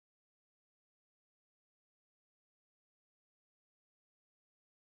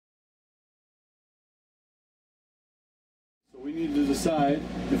We need to decide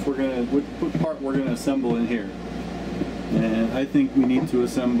if we're gonna what part we're gonna assemble in here, and I think we need to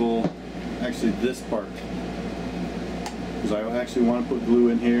assemble actually this part because I actually want to put glue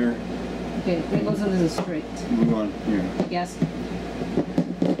in here. Okay, it goes into the straight. Glue on here. Gasket.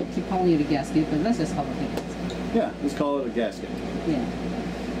 I keep calling it a gasket, but let's just call it a gasket. Yeah, let's call it a gasket. Yeah.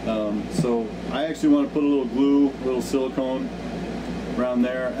 So I actually want to put a little glue, a little silicone around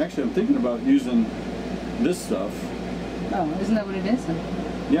there. Actually, I'm thinking about using this stuff. Oh, isn't that what it is?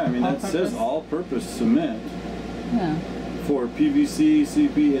 Yeah, I mean that says all-purpose cement. Yeah. For PVC,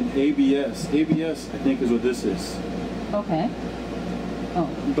 CP, and ABS. ABS, I think, is what this is. Okay. Oh.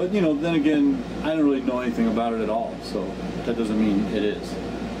 But you know, then again, I don't really know anything about it at all, so that doesn't mean it is.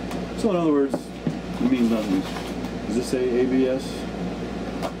 So in other words, it means nothing. Does this say ABS?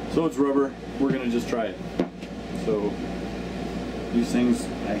 So it's rubber. We're gonna just try it. So these things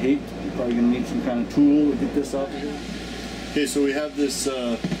I hate. You're probably gonna need some kind of tool to get this out of here. Okay, so we have this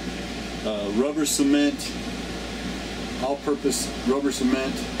rubber cement, all-purpose rubber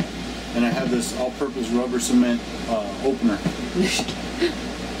cement, and I have this all-purpose rubber cement opener.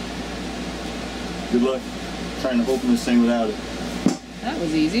 Good luck trying to open this thing without it. That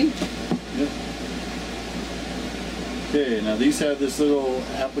was easy. Yep. Okay, now these have this little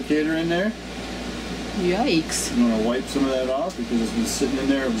applicator in there. Yikes. I'm going to wipe some of that off because it's been sitting in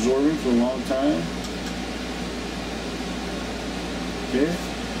there absorbing for a long time. Okay,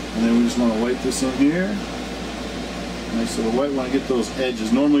 and then we just want to wipe this in here. Nice little wipe. Want to get those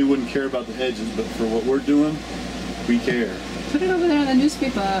edges. Normally we wouldn't care about the edges, but for what we're doing, we care. Put it over there on the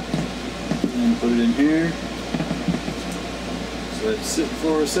newspaper. And then put it in here. So let it sit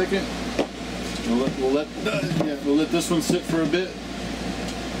for a second. We'll let this one sit for a bit.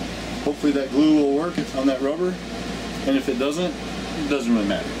 Hopefully that glue will work on that rubber. And if it doesn't really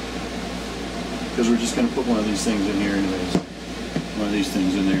matter. Because we're just going to put one of these things in here anyways. One of these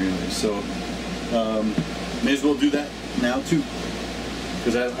things in there anyways. So may as well do that now too.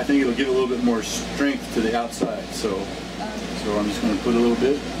 Because I think it'll give a little bit more strength to the outside. So I'm just going to put a little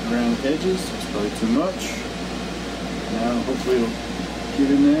bit around the edges. It's probably too much. Now hopefully it'll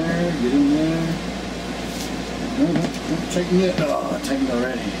get in there, get in there. No, don't tighten it. Oh, I tightened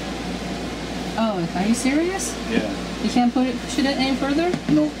already. Oh, are you serious? Yeah. You can't push it any further?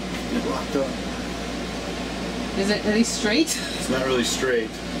 Nope, it locked up. Is it at least straight? It's not really straight.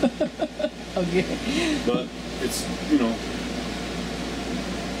 Okay. But it's, you know,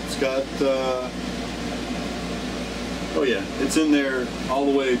 it's got, oh yeah, it's in there all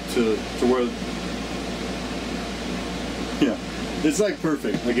the way to where, yeah, it's like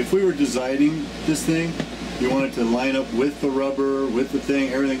perfect. Like if we were designing this thing, you want it to line up with the rubber, with the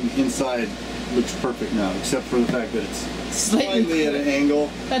thing, everything inside looks perfect now, except for the fact that it's slightly at an angle.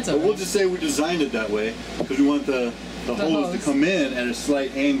 That's okay. But we'll just say we designed it that way because we want the hose to come in at a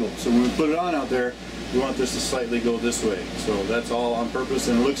slight angle. So when we put it on out there, we want this to slightly go this way. So that's all on purpose,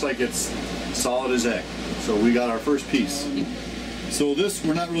 and it looks like it's solid as heck. So we got our first piece. So this,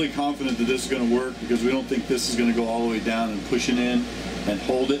 we're not really confident that this is going to work because we don't think this is going to go all the way down and push it in and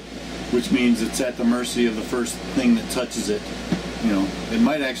hold it, which means it's at the mercy of the first thing that touches it. You know, it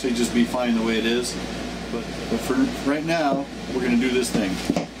might actually just be fine the way it is, but for right now, we're going to do this thing.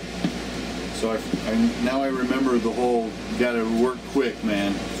 So now I remember the whole got to work quick,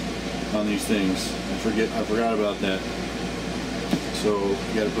 man, on these things. I forgot about that. So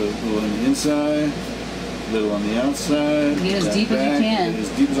you got to put a little on the inside, a little on the outside. Get as deep as you can. Get as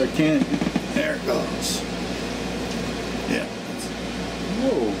deep as I can. There it goes. Yeah.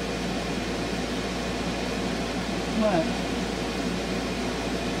 Whoa. What?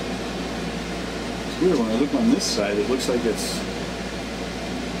 Weird. When I look on this side, it looks like it's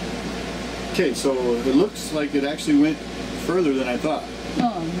okay. So it looks like it actually went further than I thought.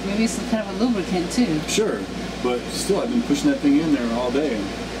 Oh, maybe it's kind of a lubricant too. Sure, but still, I've been pushing that thing in there all day.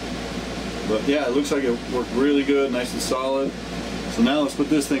 But yeah, it looks like it worked really good, nice and solid. So now let's put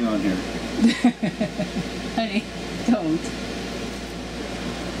this thing on here. Honey, don't.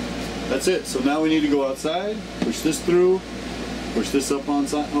 That's it. So now we need to go outside, push this through, push this up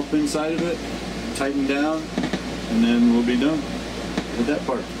inside of it, tighten down, and then we'll be done with that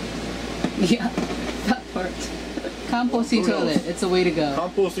part. Yeah, that part. Composting toilet, it's a way to go.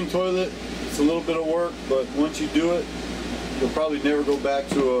 Composting toilet, it's a little bit of work, but once you do it, you'll probably never go back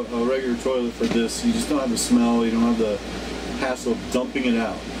to a regular toilet for this. You just don't have the smell, you don't have the hassle of dumping it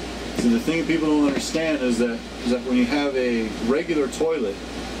out. So the thing people don't understand is that when you have a regular toilet,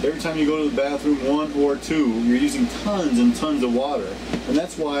 every time you go to the bathroom, 1 or 2, you're using tons and tons of water. And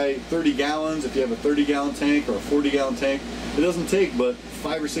that's why 30 gallons, if you have a 30-gallon tank or a 40-gallon tank, it doesn't take but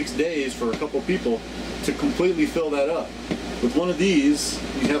 5 or 6 days for a couple people to completely fill that up. With one of these,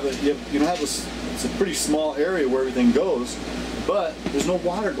 you don't have it's a pretty small area where everything goes, but there's no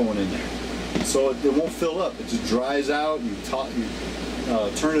water going in there, so it won't fill up. It just dries out. You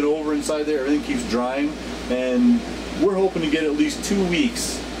turn it over inside there, everything keeps drying, and we're hoping to get at least 2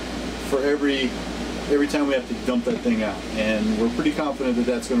 weeks for every time we have to dump that thing out, and we're pretty confident that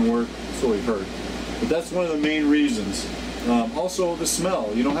that's going to work. That's what we've heard. But that's one of the main reasons. Also, the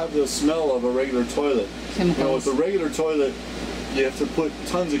smell. You don't have the smell of a regular toilet. Chemicals. You know, with a regular toilet, you have to put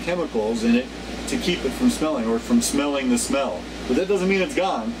tons of chemicals in it to keep it from smelling, or from smelling the smell. But that doesn't mean it's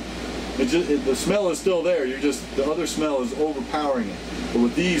gone. The smell is still there. The other smell is overpowering it. But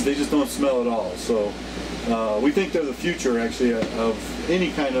with these, they just don't smell at all. So we think they're the future, actually, of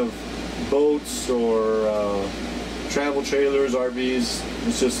any kind of boats or travel trailers, RVs.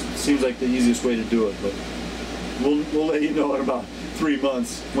 It just seems like the easiest way to do it. But we'll let you know in about 3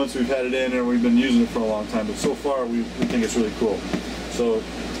 months once we've had it in and we've been using it for a long time. But so far, we think it's really cool. So,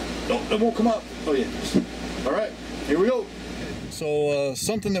 no, it won't come up. Oh yeah. All right, here we go. So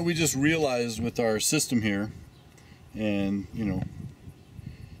something that we just realized with our system here, and you know,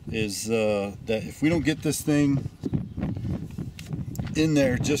 is that if we don't get this thing in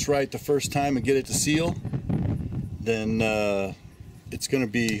there just right the first time and get it to seal, then it's going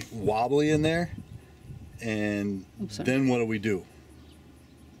to be wobbly in there. And then what do we do?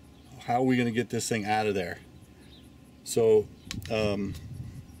 How are we going to get this thing out of there? So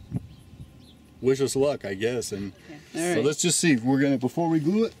wish us luck, I guess. And okay. So let's just see. Before we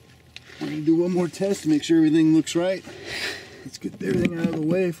glue it, we're gonna do one more test to make sure everything looks right. Let's get everything out of the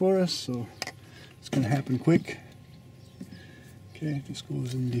way for us. So it's gonna happen quick. Okay, this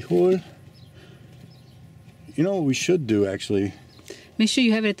goes in the hole. You know what we should do, actually? Make sure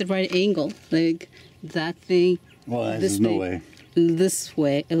you have it at the right angle, like that thing. Well, there's no way. This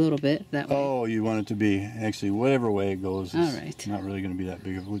way, a little bit, that way. Oh, you want it to be, actually, whatever way it goes, it's not really going to be that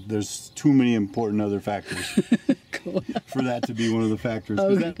big. There's too many important other factors Cool. for that to be one of the factors.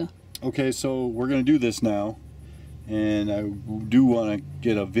 Okay. Okay, so we're going to do this now, and I do want to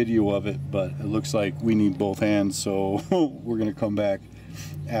get a video of it, but it looks like we need both hands, so we're going to come back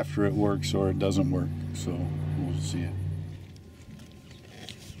after it works or it doesn't work, so we'll see it.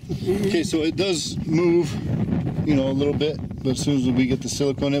 Okay, so it does move, you know, a little bit, but as soon as we get the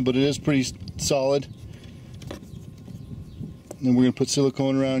silicone in, but it is pretty solid. Then we're going to put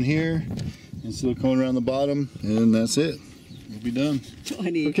silicone around here and silicone around the bottom, and that's it. We'll be done.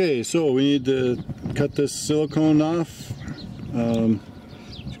 Okay, so we need to cut this silicone off. Just going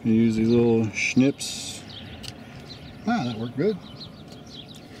to use these little schnips. Ah, that worked good.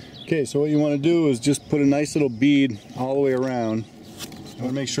 Okay, so what you want to do is just put a nice little bead all the way around. I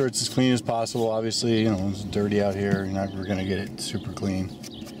want to make sure it's as clean as possible. Obviously, you know, it's dirty out here. You're never going to get it super clean.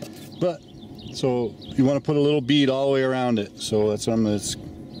 But, so you want to put a little bead all the way around it. So that's what I'm going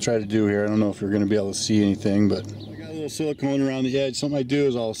to try to do here. I don't know if you're going to be able to see anything, but I got a little silicone around the edge. Something I do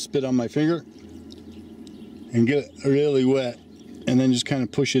is I'll spit on my finger and get it really wet, and then just kind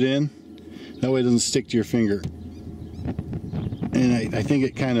of push it in. That way it doesn't stick to your finger. And I think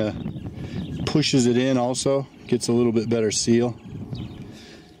it kind of pushes it in also. Gets a little bit better seal.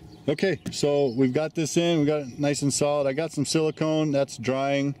 Okay, so we've got this in, we got it nice and solid. I got some silicone, that's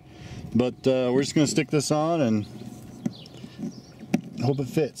drying, but we're just gonna stick this on and hope it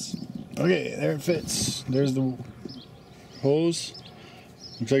fits. Okay, there it fits. There's the hose.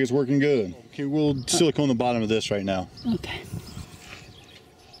 Looks like it's working good. Okay, we'll silicone the bottom of this right now. Okay.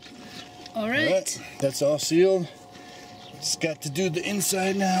 All right. That's all sealed. Just got to do the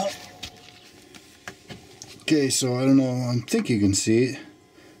inside now. Okay, so I don't know, I think you can see it.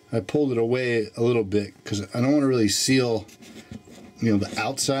 I pulled it away a little bit because I don't want to really seal, you know, the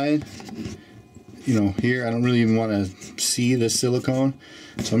outside. You know, here I don't really even want to see the silicone,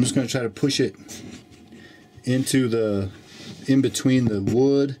 so I'm just going to try to push it into in between the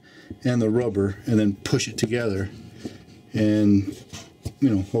wood and the rubber, and then push it together, and you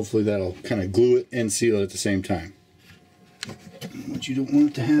know, hopefully that'll kind of glue it and seal it at the same time. What you don't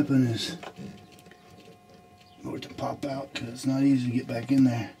want to happen is for it to pop out, because it's not easy to get back in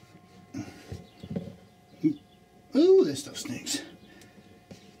there. Oh, that stuff stinks.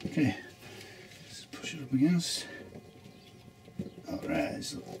 Okay, let's push it up against. Alright,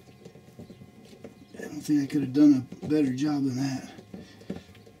 so I don't think I could have done a better job than that.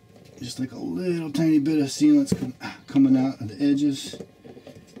 Just like a little tiny bit of sealant's coming out of the edges.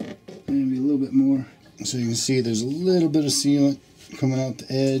 Maybe a little bit more. So you can see there's a little bit of sealant coming out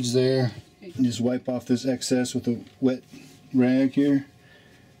the edge there. And just wipe off this excess with a wet rag here.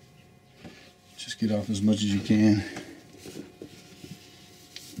 Just get off as much as you can.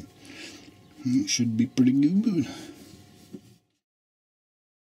 It should be pretty good.